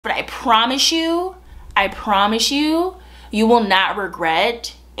but I promise you, you will not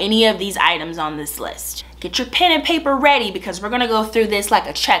regret any of these items on this list. Get your pen and paper ready because we're gonna go through this like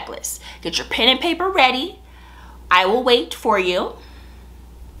a checklist. Get your pen and paper ready. I will wait for you.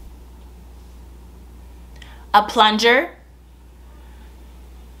 A plunger.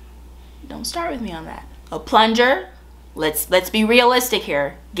 Don't start with me on that. A plunger. Let's be realistic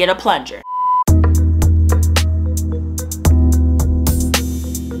here. Get a plunger.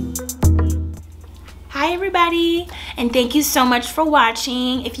 Hi everybody, and thank you so much for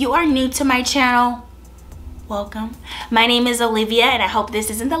watching. If you are new to my channel, welcome. My name is Olivia and I hope this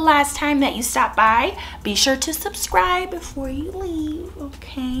isn't the last time that you stop by. Be sure to subscribe before you leave,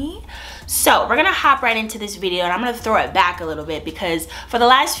 okay? So we're gonna hop right into this video and I'm gonna throw it back a little bit because for the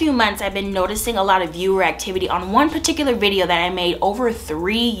last few months I've been noticing a lot of viewer activity on one particular video that I made over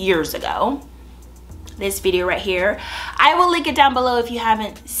 3 years ago. This video right here. I will link it down below if you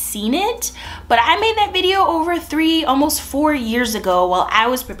haven't seen it, but I made that video over almost 4 years ago while I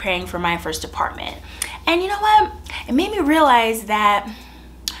was preparing for my first apartment. And you know what? It made me realize that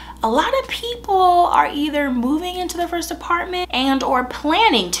a lot of people are either moving into their first apartment and or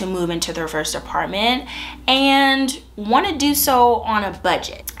planning to move into their first apartment and want to do so on a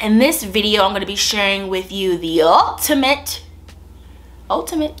budget. In this video, I'm going to be sharing with you the ultimate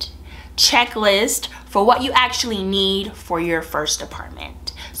checklist for what you actually need for your first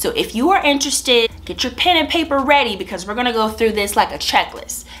apartment. So if you are interested, get your pen and paper ready because we're gonna go through this like a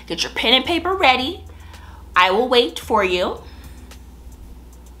checklist. Get your pen and paper ready. I will wait for you.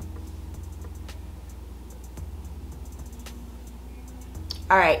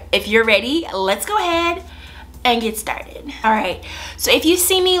 All right, if you're ready, let's go ahead and get started. All right, so if you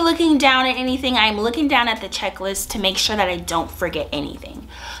see me looking down at anything, I'm looking down at the checklist to make sure that I don't forget anything.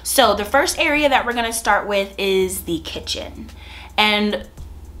 So the first area that we're gonna start with is the kitchen. And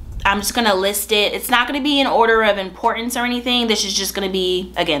I'm just gonna list it. It's not gonna be in order of importance or anything. This is just gonna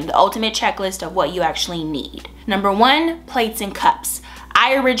be, again, the ultimate checklist of what you actually need. Number 1, plates and cups.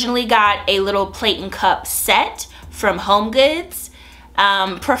 I originally got a little plate and cup set from Home Goods.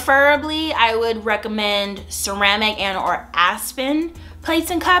 Preferably, I would recommend ceramic and or aspen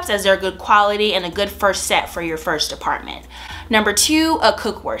plates and cups as they're good quality and a good first set for your first apartment. Number 2, a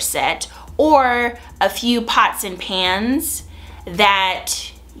cookware set or a few pots and pans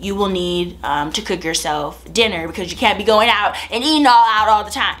that you will need to cook yourself dinner because you can't be going out and eating all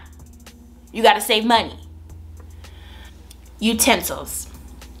the time. You got to save money. Utensils,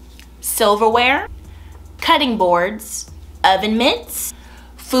 silverware, cutting boards, oven mitts,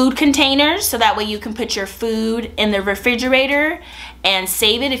 food containers so that way you can put your food in the refrigerator and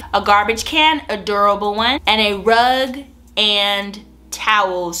save it, a garbage can, a durable one, and a rug and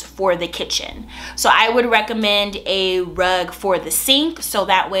towels for the kitchen. So I would recommend a rug for the sink so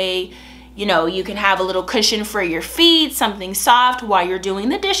that way, you know, you can have a little cushion for your feet, something soft while you're doing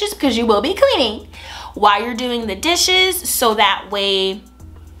the dishes because you will be cleaning while you're doing the dishes, so that way,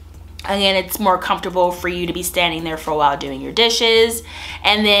 again, it's more comfortable for you to be standing there for a while doing your dishes.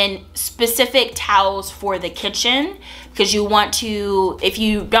 And then specific towels for the kitchen because you want to, if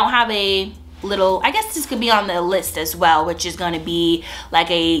you don't have a little, I guess this could be on the list as well, which is going to be like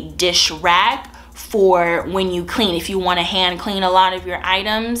a dish rack for when you clean. If you want to hand clean a lot of your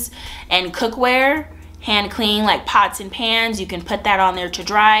items and cookware, hand clean like pots and pans, you can put that on there to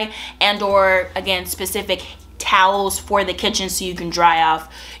dry, and or again, specific towels for the kitchen so you can dry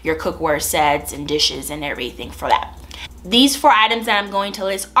off your cookware sets and dishes and everything for that. These 4 items that I'm going to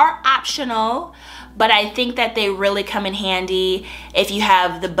list are optional, but I think that they really come in handy if you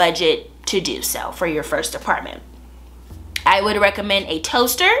have the budget to do so for your first apartment. I would recommend a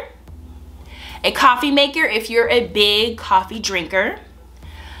toaster, a coffee maker if you're a big coffee drinker,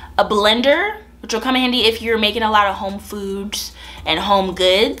 a blender, which will come in handy if you're making a lot of home foods and home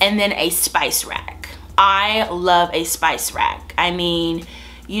goods, and then a spice rack. I love a spice rack. I mean,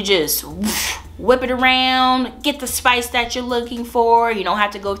 you just whip it around, get the spice that you're looking for. You don't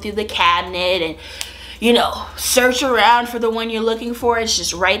have to go through the cabinet and, you know, search around for the one you're looking for. It's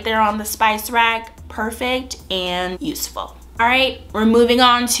just right there on the spice rack. Perfect and useful. All right, we're moving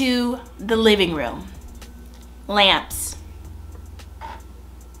on to the living room. Lamps.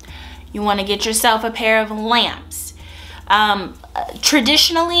 You want to get yourself a pair of lamps.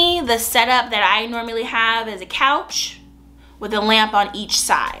 Traditionally, the setup that I normally have is a couch with a lamp on each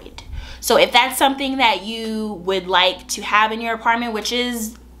side. So if that's something that you would like to have in your apartment, which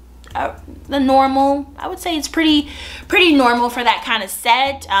is the normal, I would say it's pretty normal for that kind of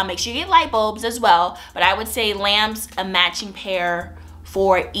set. Make sure you get light bulbs as well, but I would say lamps, a matching pair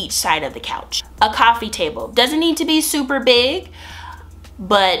for each side of the couch. A coffee table doesn't need to be super big,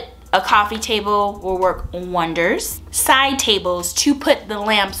 but a coffee table will work wonders. Side tables to put the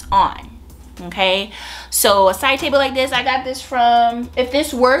lamps on. Okay, so a side table like this, I got this from, if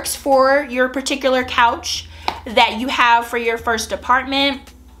this works for your particular couch that you have for your first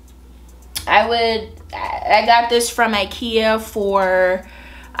apartment, I got this from IKEA for,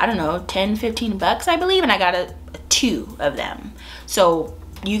 I don't know, 10, 15 bucks, I believe, and I got two of them. So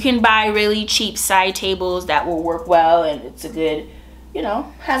you can buy really cheap side tables that will work well, and it's a good, you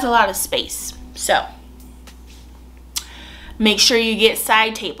know, has a lot of space. So make sure you get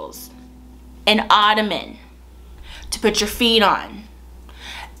side tables. An ottoman to put your feet on.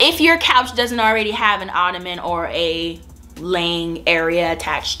 If your couch doesn't already have an ottoman or a laying area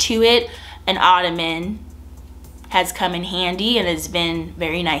attached to it, an ottoman has come in handy and has been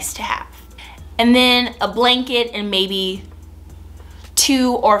very nice to have. And then a blanket and maybe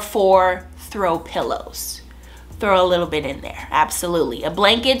 2 or 4 throw pillows. Throw a little bit in there, absolutely. A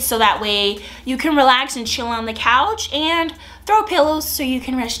blanket so that way you can relax and chill on the couch, and throw pillows so you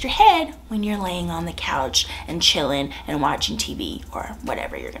can rest your head when you're laying on the couch and chilling and watching TV or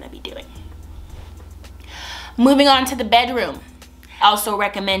whatever you're gonna be doing. Moving on to the bedroom. I also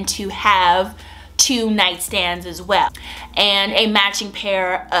recommend to have 2 nightstands as well, and a matching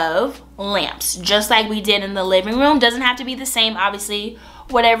pair of lamps, just like we did in the living room. Doesn't have to be the same, obviously.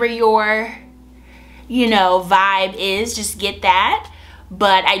 Whatever your, you know, vibe is, just get that.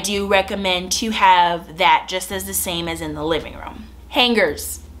 But I do recommend to have that just as the same as in the living room.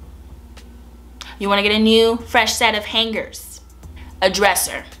 Hangers. You want to get a new, fresh set of hangers. A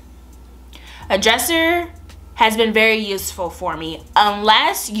dresser. A dresser has been very useful for me,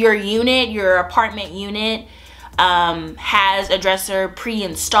 unless your unit, your apartment unit, has a dresser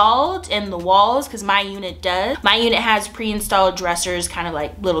pre-installed in the walls, because my unit does. My unit has pre-installed dressers, kind of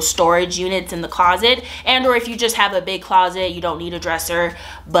like little storage units in the closet, and or if you just have a big closet, you don't need a dresser,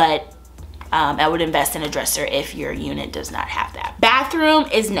 but I would invest in a dresser if your unit does not have that. Bathroom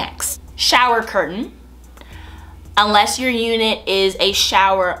is next. Shower curtain, unless your unit is a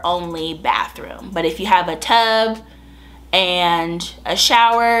shower only bathroom. But if you have a tub and a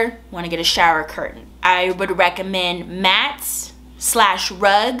shower, want to get a shower curtain. I would recommend mats /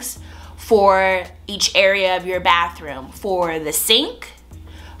 rugs for each area of your bathroom. For the sink,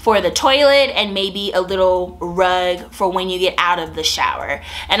 for the toilet, and maybe a little rug for when you get out of the shower.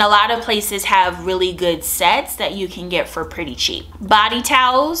 And a lot of places have really good sets that you can get for pretty cheap. Body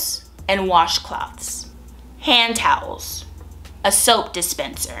towels and washcloths. Hand towels. A soap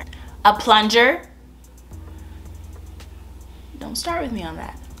dispenser. A plunger. Don't start with me on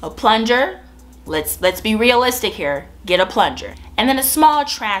that. A plunger. Let's be realistic here. Get a plunger. And then a small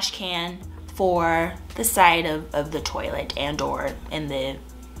trash can for the side of the toilet and or in the,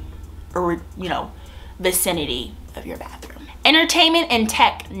 or, you know, vicinity of your bathroom. Entertainment and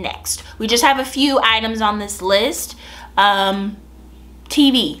tech next. We just have a few items on this list.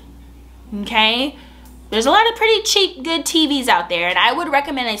 TV, okay? There's a lot of pretty cheap, good TVs out there, and I would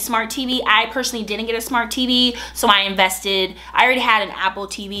recommend a smart TV. I personally didn't get a smart TV, so I already had an Apple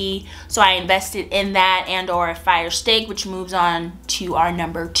TV, so I invested in that, and or a Fire Stick, which moves on to our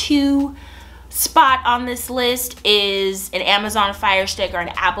number 2 spot on this list is an Amazon Fire Stick or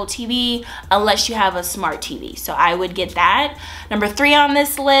an Apple TV, unless you have a smart TV. So I would get that. Number 3 on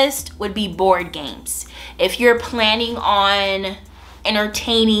this list would be board games. If you're planning on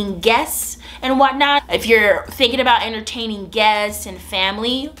entertaining guests and whatnot, if you're thinking about entertaining guests and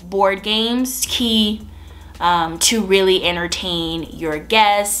family, board games key to really entertain your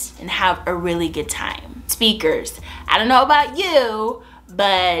guests and have a really good time. Speakers. I don't know about you,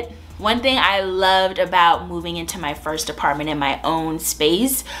 but one thing I loved about moving into my first apartment in my own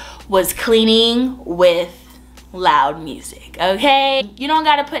space was cleaning with loud music, okay? You don't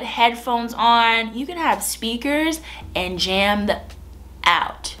gotta put headphones on. You can have speakers and jam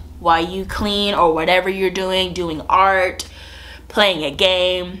out while you clean or whatever you're doing art, playing a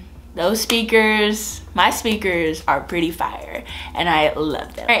game. Those speakers, my speakers are pretty fire and I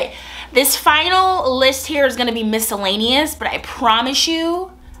love them. All right, this final list here is gonna be miscellaneous, but I promise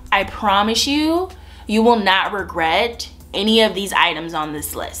you, you will not regret any of these items on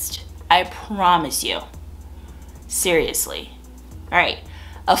this list. I promise you, seriously. All right,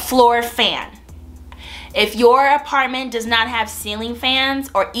 a floor fan. If your apartment does not have ceiling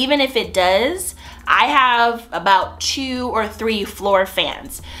fans, or even if it does, I have about 2 or 3 floor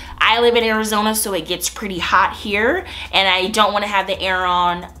fans. I live in Arizona, so it gets pretty hot here, and I don't want to have the air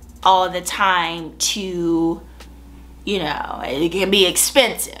on all the time to, you know, it can be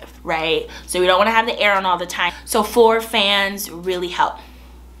expensive, right? So we don't want to have the air on all the time. So floor fans really help.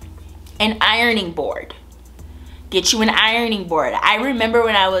 An ironing board. Get you an ironing board. I remember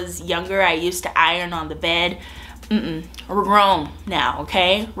when I was younger, I used to iron on the bed. We're grown now,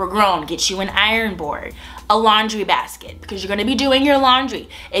 okay? We're grown. Get you an iron board. A laundry basket, because you're going to be doing your laundry.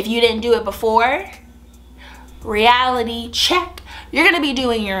 If you didn't do it before, reality check. You're going to be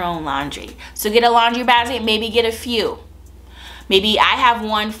doing your own laundry. So get a laundry basket, maybe get a few. Maybe I have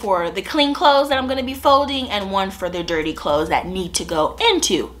one for the clean clothes that I'm going to be folding and one for the dirty clothes that need to go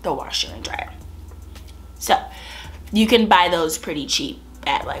into the washer and dryer. So you can buy those pretty cheap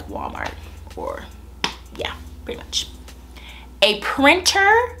at like Walmart, or yeah, pretty much. A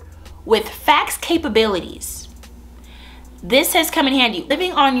printer with fax capabilities. This has come in handy.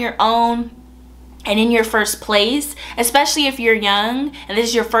 Living on your own and in your first place, especially if you're young and this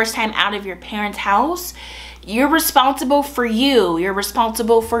is your first time out of your parents' house, you're responsible for you. You're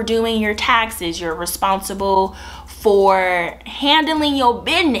responsible for doing your taxes. You're responsible for handling your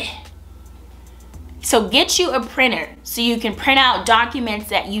business. So get you a printer so you can print out documents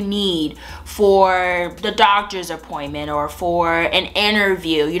that you need for the doctor's appointment or for an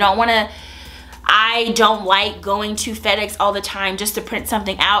interview. You don't want to, I don't like going to FedEx all the time just to print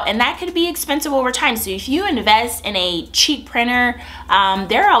something out, and that could be expensive over time. So if you invest in a cheap printer,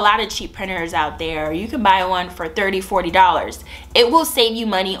 there are a lot of cheap printers out there. You can buy one for $30, $40. It will save you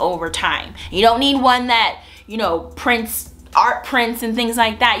money over time. You don't need one that, you know, prints art prints and things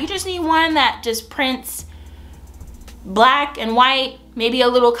like that. You just need one that just prints black and white, maybe a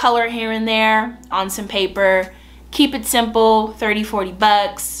little color here and there on some paper. Keep it simple, 30, 40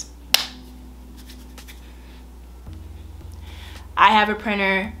 bucks. I have a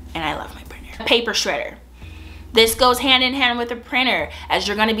printer and I love my printer. A paper shredder. This goes hand in hand with a printer, as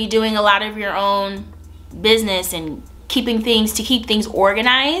you're going to be doing a lot of your own business and keeping things, to keep things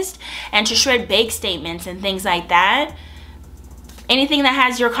organized and to shred bank statements and things like that. Anything that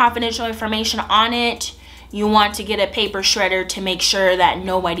has your confidential information on it, you want to get a paper shredder to make sure that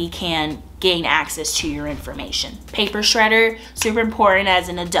nobody can gain access to your information. Paper shredder, super important as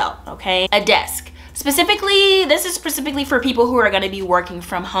an adult, okay? A desk. Specifically, this is specifically for people who are going to be working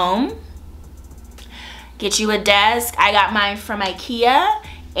from home. Get you a desk. I got mine from IKEA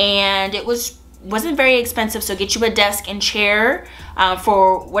and it wasn't very expensive, so get you a desk and chair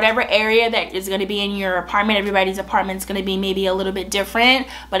for whatever area that is going to be in your apartment. Everybody's apartment is going to be maybe a little bit different,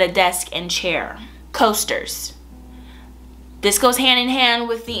 but a desk and chair. Coasters. This goes hand in hand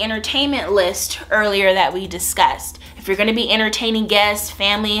with the entertainment list earlier that we discussed. If you're going to be entertaining guests,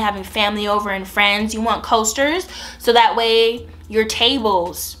 family, having family over and friends, you want coasters so that way your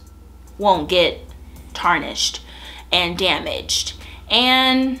tables won't get tarnished and damaged,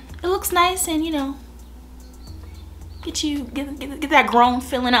 and it looks nice, and you know, get that grown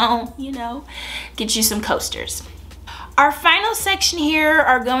feeling on, you know. Get you some coasters. Our final section here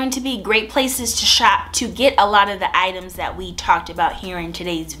are going to be great places to shop to get a lot of the items that we talked about here in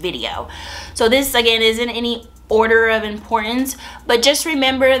today's video. So this again isn't any order of importance, but just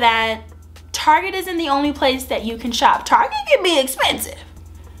remember that Target isn't the only place that you can shop. Target can be expensive.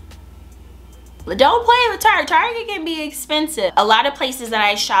 But don't play with Target. Target can be expensive. A lot of places that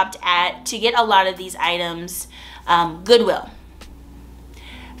I shopped at to get a lot of these items, Goodwill,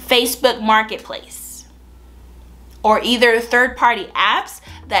 Facebook Marketplace, or either third-party apps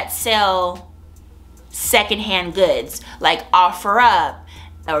that sell secondhand goods like OfferUp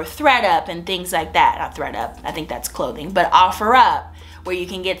or ThreadUp and things like that. Not ThreadUp, I think that's clothing, but OfferUp, where you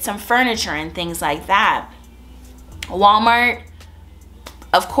can get some furniture and things like that. Walmart,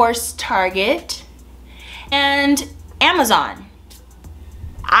 of course, Target, and Amazon.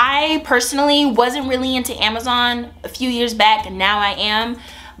 I personally wasn't really into Amazon a few years back, and now I am.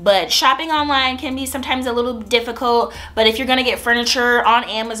 But shopping online can be sometimes a little difficult. But if you're gonna get furniture on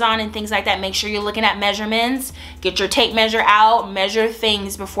Amazon and things like that, make sure you're looking at measurements. Get your tape measure out, measure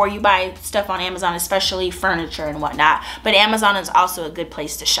things before you buy stuff on Amazon, especially furniture and whatnot. But Amazon is also a good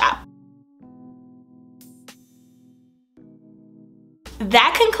place to shop.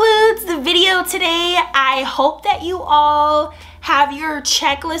 That concludes the video today. I hope that you all have your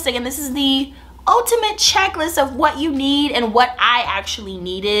checklist. Again, this is the ultimate checklist of what you need and what I actually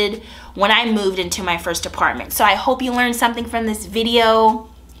needed when I moved into my first apartment. So I hope you learned something from this video.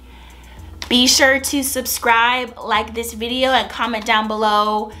 Be sure to subscribe, like this video, and comment down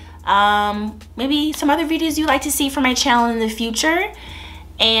below maybe some other videos you'd like to see from my channel in the future.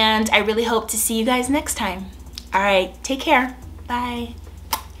 And I really hope to see you guys next time. All right, take care. Bye.